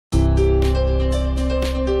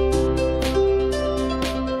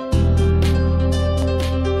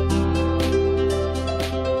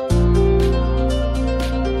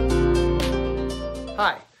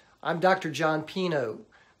I'm Dr. John Pino,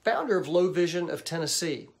 founder of Low Vision of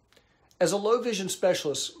Tennessee. As a low vision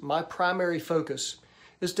specialist, my primary focus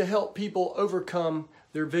is to help people overcome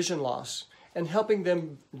their vision loss and helping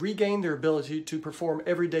them regain their ability to perform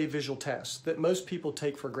everyday visual tasks that most people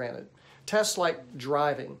take for granted. Tasks like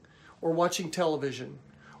driving, or watching television,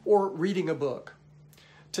 or reading a book.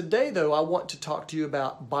 Today, though, I want to talk to you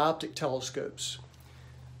about bioptic telescopes.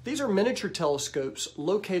 These are miniature telescopes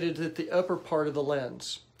located at the upper part of the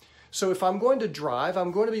lens. So if I'm going to drive,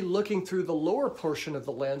 I'm going to be looking through the lower portion of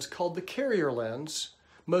the lens called the carrier lens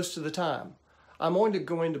most of the time. I'm only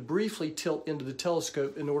going to briefly tilt into the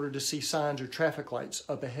telescope in order to see signs or traffic lights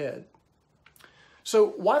up ahead.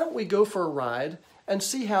 So why don't we go for a ride and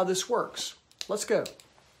see how this works? Let's go.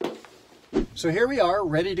 So here we are,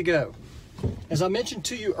 ready to go. As I mentioned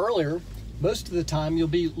to you earlier, most of the time you'll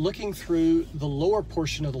be looking through the lower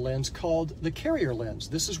portion of the lens called the carrier lens.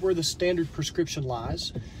 This is where the standard prescription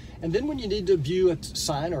lies. And then when you need to view a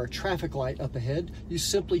sign or a traffic light up ahead, you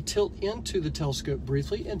simply tilt into the telescope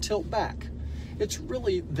briefly and tilt back. It's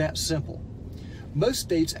really that simple. Most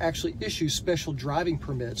states actually issue special driving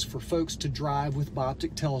permits for folks to drive with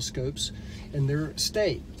bioptic telescopes in their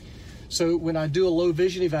state. So when I do a low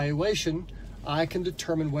vision evaluation, I can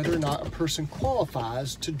determine whether or not a person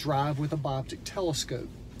qualifies to drive with a bioptic telescope.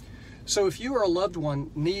 So if you or a loved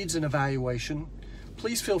one needs an evaluation,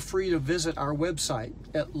 please feel free to visit our website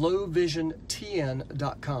at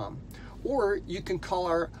lowvisiontn.com, or you can call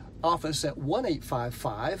our office at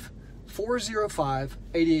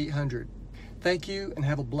 1-855-405-8800. Thank you and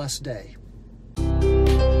have a blessed day.